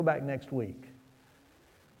go back next week.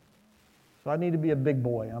 So I need to be a big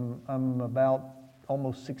boy. I'm about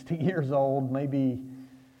almost 60 years old. Maybe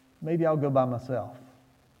I'll go by myself.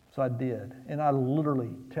 So I did. And I literally,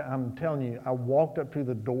 I'm telling you, I walked up to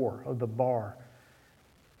the door of the bar.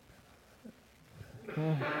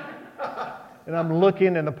 And I'm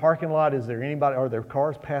looking in the parking lot, is there anybody, are there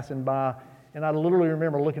cars passing by? And I literally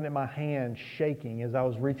remember looking at my hand shaking as I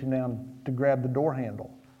was reaching down to grab the door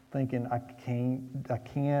handle, thinking, I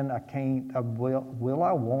will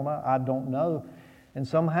I, won't I don't know. And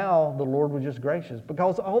somehow the Lord was just gracious,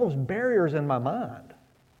 because all those barriers in my mind,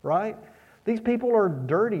 right? These people are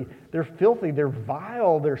dirty, they're filthy, they're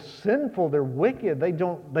vile, they're sinful, they're wicked, they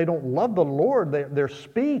don't love the Lord. Their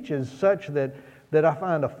speech is such that I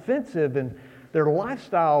find offensive, and their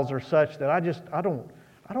lifestyles are such that I don't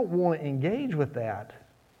want to engage with that.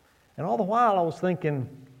 And all the while I was thinking,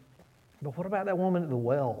 but what about that woman at the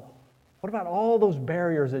well? What about all those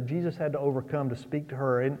barriers that Jesus had to overcome to speak to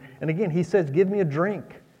her? And again, he says, give me a drink.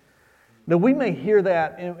 Now we may hear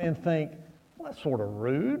that and think, well, that's sort of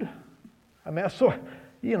rude. I mean,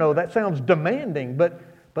 that sounds demanding,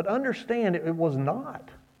 but understand it was not.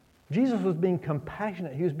 Jesus was being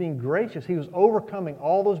compassionate. He was being gracious. He was overcoming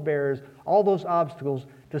all those barriers, all those obstacles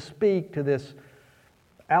to speak to this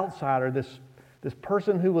outsider, this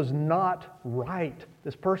person who was not right,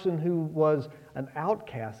 this person who was an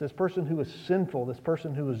outcast, this person who was sinful, this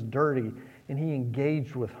person who was dirty. And he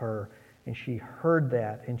engaged with her, and she heard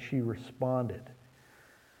that, and she responded.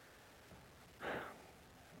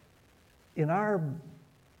 In our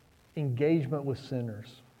engagement with sinners,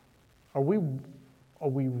 are we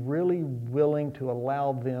really willing to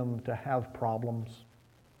allow them to have problems?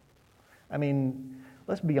 I mean,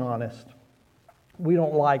 let's be honest. We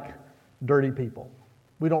don't like dirty people.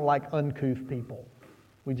 We don't like uncouth people.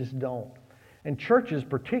 We just don't. And churches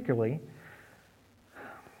particularly,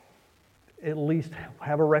 at least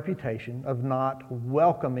have a reputation of not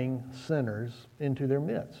welcoming sinners into their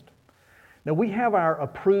midst. Now, we have our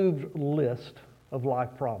approved list of life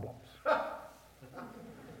problems.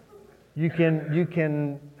 You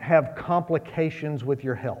can have complications with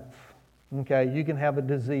your health. Okay, you can have a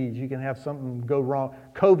disease. You can have something go wrong.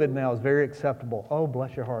 COVID now is very acceptable. Oh,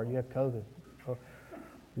 bless your heart, you have COVID. Oh,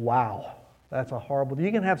 wow, that's a horrible.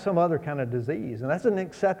 You can have some other kind of disease, and that's an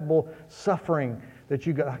acceptable suffering that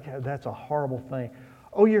you go. Okay, that's a horrible thing.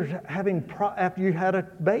 Oh, you're having after you had a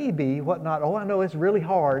baby, whatnot. Oh, I know it's really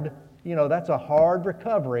hard. That's a hard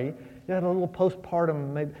recovery. You had a little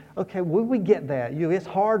postpartum, maybe. Okay, we get that. It's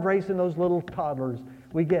hard raising those little toddlers.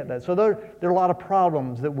 We get that. So there are a lot of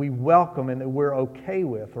problems that we welcome and that we're okay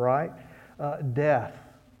with, right? Death.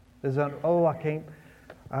 I can't,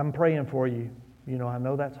 I'm praying for you. I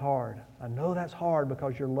know that's hard. I know that's hard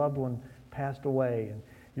because your loved one passed away and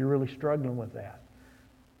you're really struggling with that.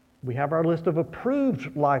 We have our list of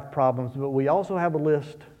approved life problems, but we also have a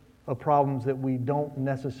list of problems that we don't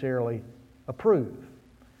necessarily approve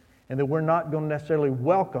and that we're not going to necessarily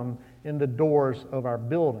welcome in the doors of our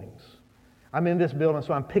buildings. I'm in this building,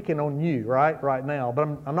 so I'm picking on you right now. But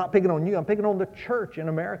I'm not picking on you. I'm picking on the church in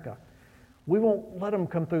America. We won't let them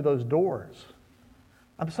come through those doors.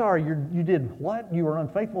 I'm sorry, you did what? You were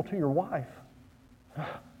unfaithful to your wife.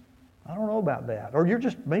 I don't know about that. Or you're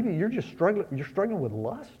just struggling. You're struggling with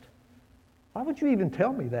lust. Why would you even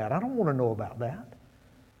tell me that? I don't want to know about that.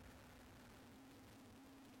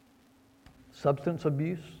 Substance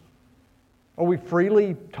abuse. Are we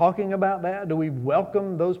freely talking about that? Do we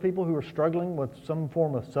welcome those people who are struggling with some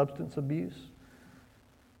form of substance abuse?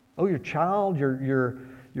 Oh, your child,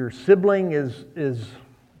 your sibling is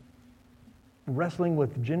wrestling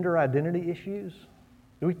with gender identity issues?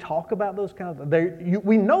 Do we talk about those kinds of things?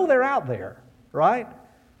 We know they're out there, right?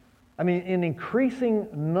 I mean, in increasing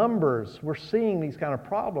numbers, we're seeing these kind of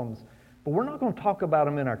problems, but we're not going to talk about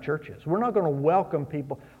them in our churches. We're not going to welcome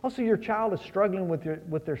people. Also, your child is struggling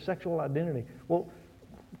with their sexual identity. Well,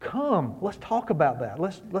 come, let's talk about that.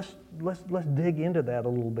 Let's dig into that a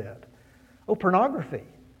little bit. Oh, pornography.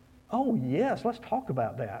 Oh, yes, let's talk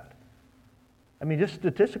about that. I mean, just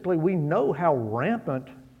statistically, we know how rampant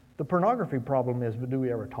the pornography problem is, but do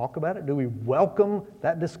we ever talk about it? Do we welcome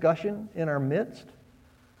that discussion in our midst?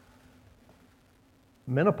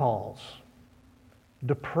 Menopause.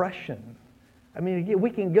 Depression. I mean, again, we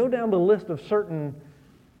can go down the list of certain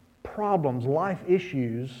problems, life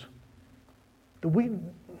issues,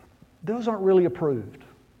 those aren't really approved.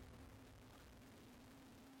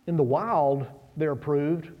 In the wild, they're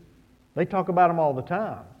approved. They talk about them all the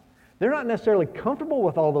time. They're not necessarily comfortable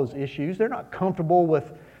with all those issues. They're not comfortable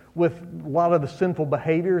with a lot of the sinful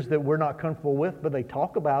behaviors that we're not comfortable with, but they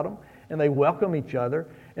talk about them. and they welcome each other,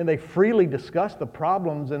 and they freely discuss the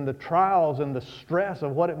problems and the trials and the stress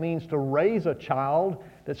of what it means to raise a child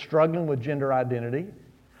that's struggling with gender identity.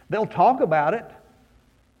 They'll talk about it.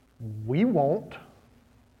 We won't.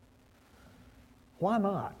 Why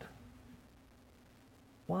not?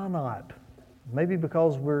 Why not? Maybe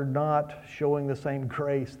because we're not showing the same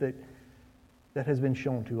grace that has been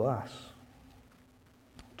shown to us.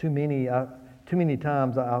 Too many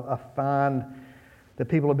times I find that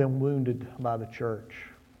people have been wounded by the church.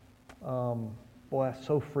 Boy, that's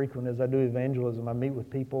so frequent as I do evangelism. I meet with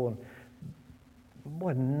people, and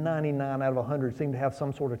boy, 99 out of 100 seem to have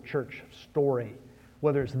some sort of church story.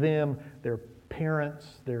 Whether it's them, their parents,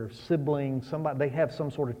 their siblings, somebody, they have some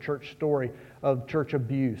sort of church story of church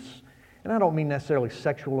abuse. And I don't mean necessarily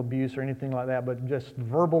sexual abuse or anything like that, but just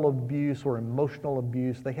verbal abuse or emotional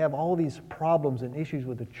abuse. They have all these problems and issues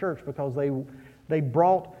with the church because they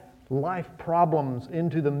brought life problems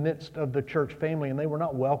into the midst of the church family, and they were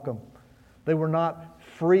not welcome. They were not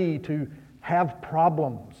free to have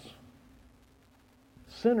problems.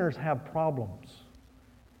 Sinners have problems.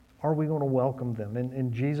 Are we going to welcome them?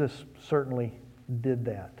 And Jesus certainly did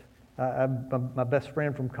that. My best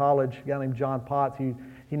friend from college, a guy named John Potts,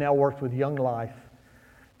 he now works with Young Life.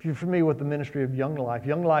 If you're familiar with the ministry of Young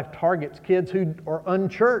Life targets kids who are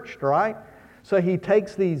unchurched, right? So he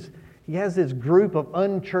has this group of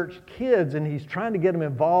unchurched kids, and he's trying to get them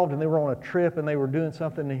involved, and they were on a trip, and they were doing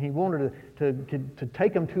something, and he wanted to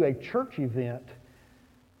take them to a church event.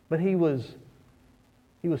 But he was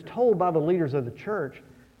told by the leaders of the church,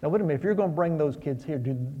 now wait a minute, if you're going to bring those kids here,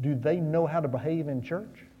 do they know how to behave in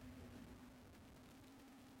church?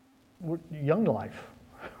 Young Life.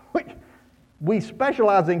 We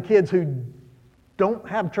specialize in kids who don't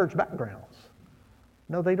have church backgrounds.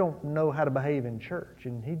 No, they don't know how to behave in church,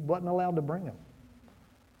 and he wasn't allowed to bring them.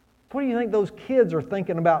 What do you think those kids are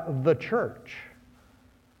thinking about the church?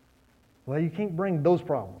 Well, you can't bring those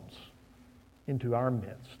problems into our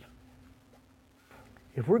midst.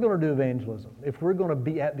 If we're going to do evangelism, if we're going to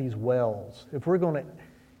be at these wells, if we're going to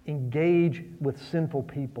engage with sinful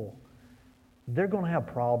people, they're going to have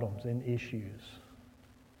problems and issues.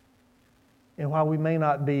 And while we may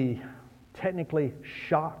not be technically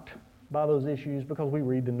shocked by those issues because we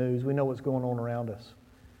read the news, we know what's going on around us,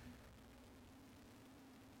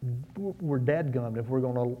 we're dadgummed if we're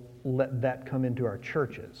going to let that come into our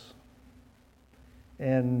churches.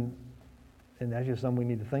 And that's just something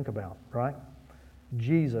we need to think about, right?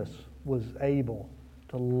 Jesus was able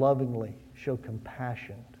to lovingly show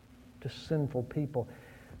compassion to sinful people.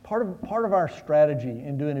 Part of our strategy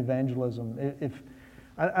in doing evangelism,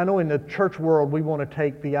 I know in the church world we want to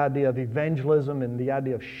take the idea of evangelism and the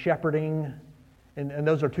idea of shepherding, and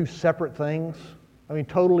those are two separate things. I mean,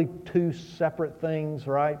 totally two separate things,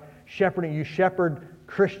 right? Shepherding, you shepherd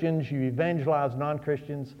Christians, you evangelize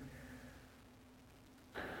non-Christians.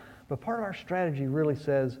 But part of our strategy really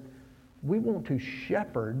says we want to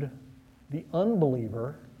shepherd the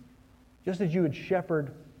unbeliever just as you would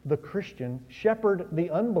shepherd the Christian, shepherd the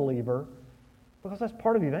unbeliever, because that's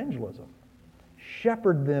part of evangelism.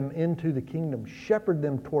 Shepherd them into the kingdom, shepherd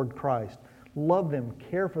them toward Christ, love them,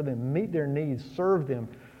 care for them, meet their needs, serve them,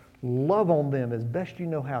 love on them as best you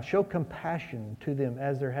know how, show compassion to them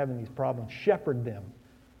as they're having these problems, shepherd them.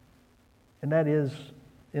 And that is,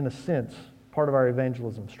 in a sense, part of our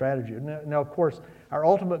evangelism strategy. Now, of course, our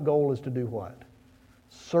ultimate goal is to do what?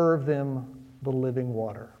 Serve them the living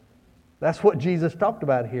water. That's what Jesus talked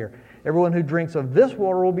about here. Everyone who drinks of this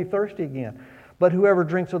water will be thirsty again. But whoever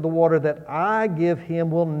drinks of the water that I give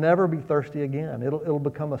him will never be thirsty again. It'll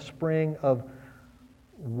become a spring of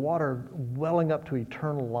water welling up to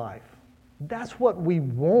eternal life. That's what we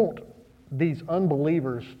want these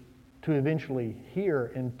unbelievers to eventually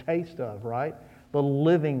hear and taste of, right? The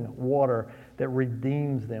living water that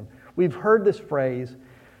redeems them. We've heard this phrase.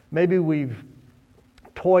 Maybe we've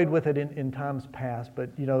toyed with it in times past, but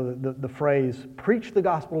you know, the phrase, preach the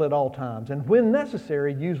gospel at all times, and when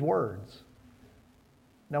necessary, use words.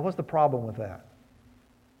 Now, what's the problem with that?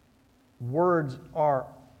 Words are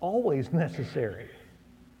always necessary.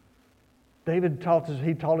 David taught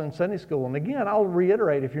in Sunday school, and again, I'll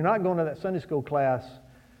reiterate, if you're not going to that Sunday school class,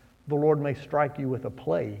 the Lord may strike you with a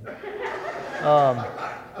plague.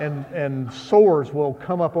 And sores will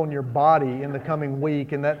come up on your body in the coming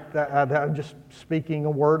week, and that I'm just speaking a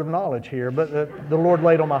word of knowledge here, but the Lord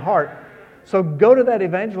laid on my heart. So go to that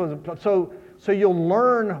evangelism. So you'll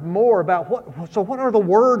learn more about what are the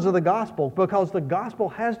words of the gospel, because the gospel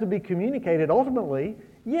has to be communicated ultimately,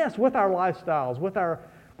 yes, with our lifestyles,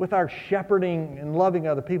 with our shepherding and loving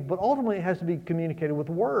other people, but ultimately it has to be communicated with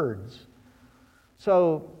words.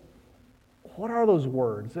 So what are those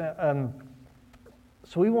words?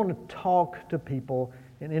 So we want to talk to people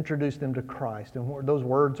and introduce them to Christ. And those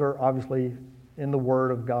words are obviously in the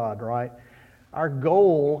Word of God, right? Our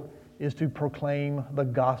goal is to proclaim the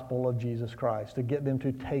gospel of Jesus Christ, to get them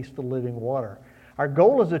to taste the living water. Our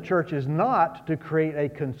goal as a church is not to create a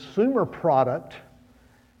consumer product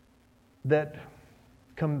that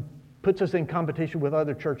puts us in competition with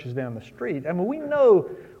other churches down the street. I mean,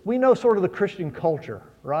 we know sort of the Christian culture,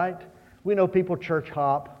 right? We know people church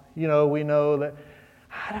hop. We know that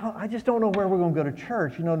I just don't know where we're going to go to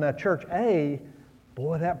church. Now church A,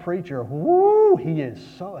 boy, that preacher, whoo,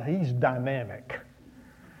 he's dynamic.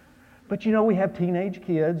 But we have teenage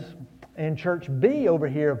kids, and church B over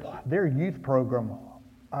here, boy, their youth program,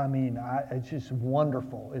 I mean, it's just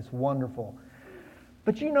wonderful. It's wonderful.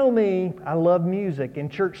 But you know me, I love music.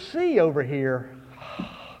 And church C over here,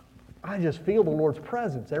 I just feel the Lord's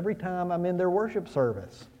presence every time I'm in their worship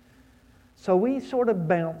service. So we sort of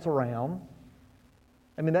bounce around.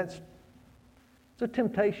 I mean, it's a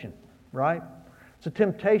temptation, right? It's a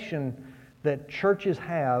temptation that churches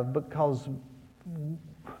have because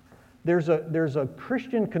there's a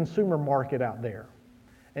Christian consumer market out there.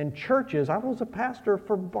 And churches, I was a pastor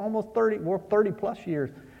for almost 30 plus years.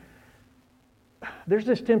 There's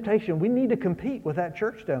this temptation. We need to compete with that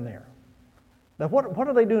church down there. Now, what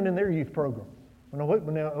are they doing in their youth program?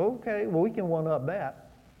 Okay, well, we can one-up that.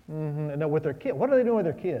 And now with their kids, what are they doing with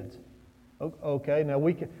their kids? Okay, now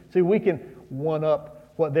we can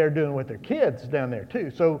one-up what they're doing with their kids down there too.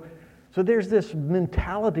 So there's this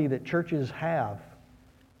mentality that churches have.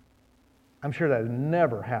 I'm sure that has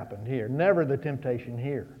never happened here, never the temptation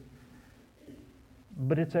here.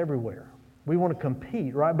 But it's everywhere. We want to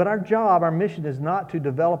compete, right? But our mission is not to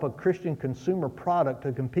develop a Christian consumer product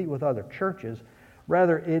to compete with other churches.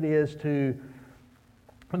 Rather, it is to,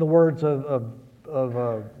 in the words of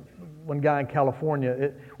one guy in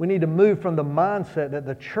California, we need to move from the mindset that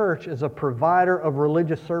the church is a provider of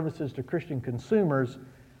religious services to Christian consumers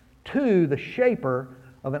to the shaper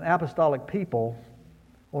of an apostolic people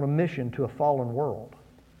on a mission to a fallen world.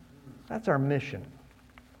 That's our mission.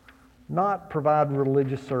 Not provide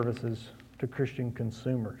religious services to Christian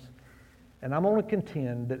consumers. And I'm going to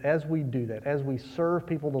contend that as we do that, as we serve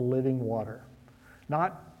people the living water,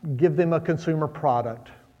 not give them a consumer product,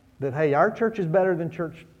 that, hey, our church is better than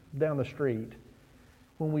church down the street.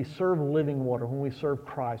 When we serve living water, when we serve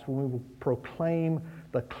Christ, when we proclaim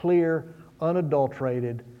the clear,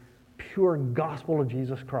 unadulterated, pure gospel of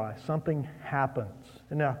Jesus Christ, something happens.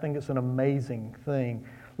 And I think it's an amazing thing.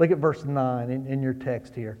 Look at verse 9 in your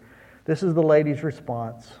text here. This is the lady's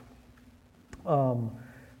response.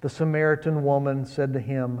 The Samaritan woman said to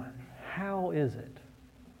him, How is it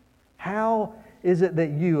that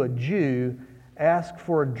you, a Jew, ask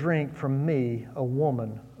for a drink from me, a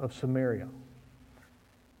woman of Samaria?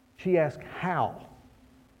 She asked how,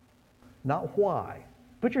 not why.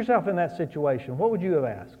 Put yourself in that situation. What would you have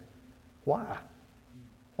asked? Why?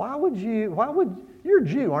 You're a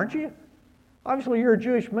Jew, aren't you? Obviously, you're a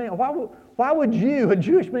Jewish man. Why would you, a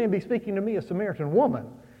Jewish man, be speaking to me, a Samaritan woman?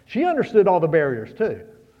 She understood all the barriers too.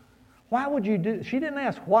 Why would you do? She didn't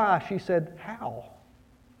ask why. She said how.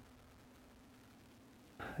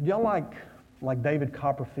 Do y'all like David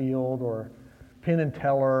Copperfield or Penn and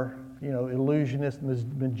Teller? Illusionists,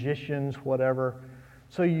 magicians, whatever.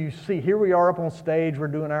 So you see, here we are up on stage. We're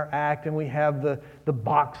doing our act, and we have the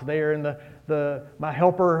box there, and my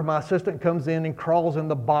helper, my assistant, comes in and crawls in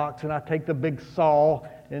the box, and I take the big saw,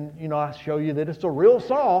 and I show you that it's a real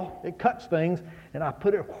saw. It cuts things, and I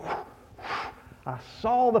put it. I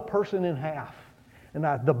saw the person in half, and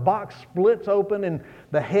the box splits open, and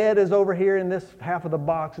the head is over here in this half of the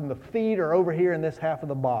box, and the feet are over here in this half of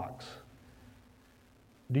the box.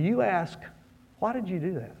 Do you ask, why did you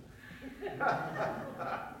do that?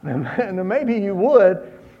 And maybe you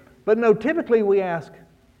would, but no, typically we ask,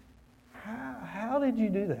 how did you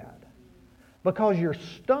do that? Because you're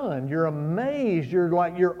stunned, you're amazed,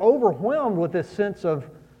 you're overwhelmed with this sense of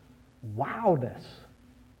wowness.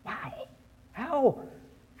 Wow.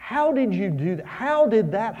 How did you do that? How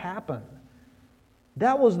did that happen?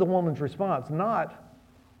 That was the woman's response, not,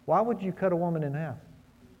 why would you cut a woman in half?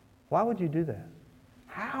 Why would you do that?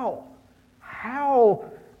 How? How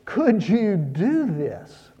could you do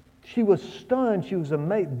this? She was stunned. She was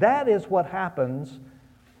amazed. That is what happens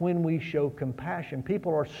when we show compassion.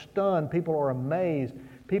 People are stunned. People are amazed.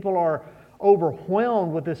 People are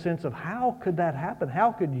overwhelmed with this sense of how could that happen?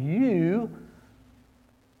 How could you?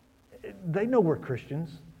 They know we're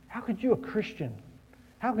Christians. How could you, a Christian?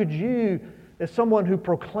 How could you, as someone who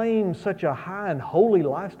proclaims such a high and holy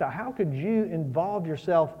lifestyle, how could you involve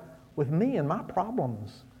yourself with me and my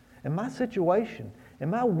problems in my situation, in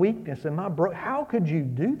my weakness, in my how could you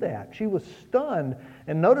do that? She was stunned.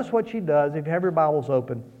 And notice what she does. If you have your Bibles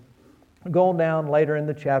open, going down later in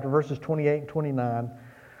the chapter, verses 28 and 29.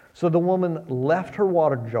 So the woman left her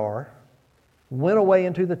water jar, went away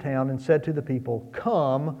into the town, and said to the people,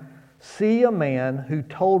 "Come, see a man who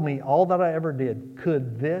told me all that I ever did.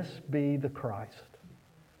 Could this be the Christ?"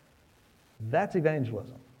 That's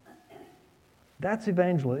evangelism. That's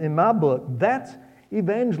evangelism. In my book, that's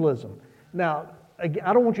evangelism. Now, again,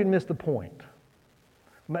 I don't want you to miss the point.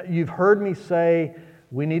 You've heard me say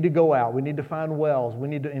we need to go out. We need to find wells. We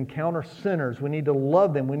need to encounter sinners. We need to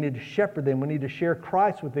love them. We need to shepherd them. We need to share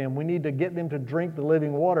Christ with them. We need to get them to drink the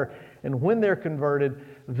living water. And when they're converted,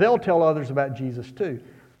 they'll tell others about Jesus too.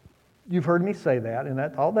 You've heard me say that, and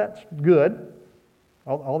all that's good.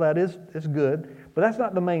 All that is good. But that's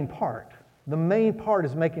not the main part. The main part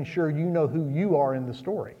is making sure you know who you are in the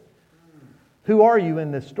story. Who are you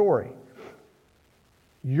in this story?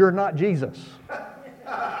 You're not Jesus.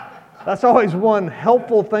 That's always one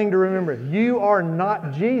helpful thing to remember. You are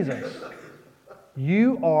not Jesus.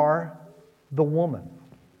 You are the woman.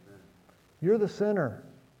 You're the sinner.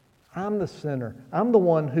 I'm the sinner. I'm the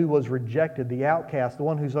one who was rejected, the outcast, the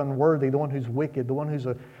one who's unworthy, the one who's wicked, the one who's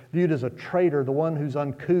viewed as a traitor, the one who's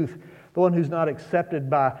uncouth, the one who's not accepted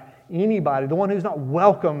by anybody, the one who's not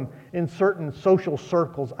welcome in certain social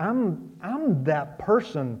circles. I'm that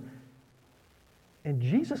person. And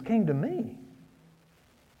Jesus came to me.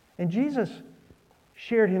 And Jesus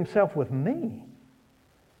shared himself with me.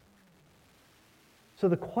 So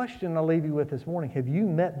the question I'll leave you with this morning, have you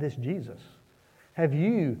met this Jesus? Have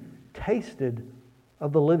you tasted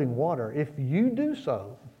of the living water? If you do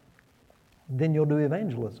so, then you'll do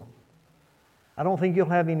evangelism. I don't think you'll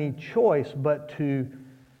have any choice but to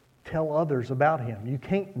tell others about him. You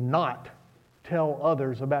can't not tell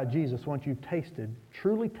others about Jesus once you've tasted,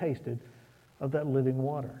 truly tasted of that living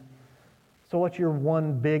water. So what's your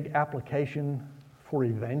one big application for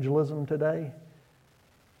evangelism today?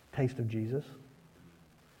 Taste of Jesus.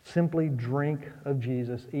 Simply drink of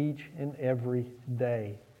Jesus each and every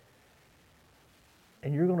day.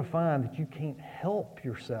 And you're going to find that you can't help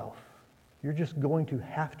yourself. You're just going to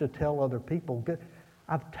have to tell other people,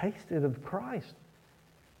 I've tasted of Christ.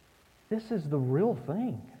 This is the real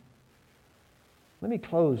thing. Let me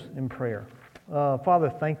close in prayer. Father,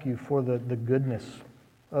 thank you for the goodness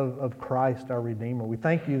of Christ, our Redeemer. We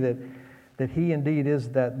thank you that he indeed is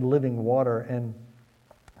that living water.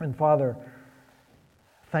 And Father,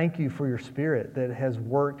 thank you for your Spirit that has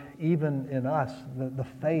worked even in us, the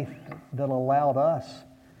faith that allowed us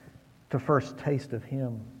to first taste of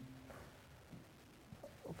him.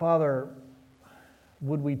 Father,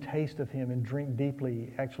 would we taste of him and drink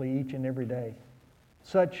deeply actually each and every day,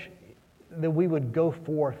 such that we would go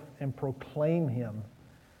forth and proclaim him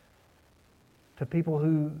to people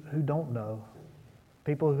who don't know,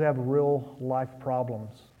 people who have real life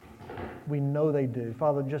problems. We know they do.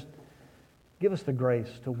 Father, just give us the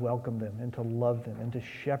grace to welcome them and to love them and to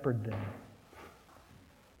shepherd them.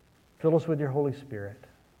 Fill us with your Holy Spirit.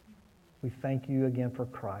 We thank you again for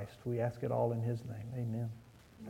Christ. We ask it all in his name. Amen.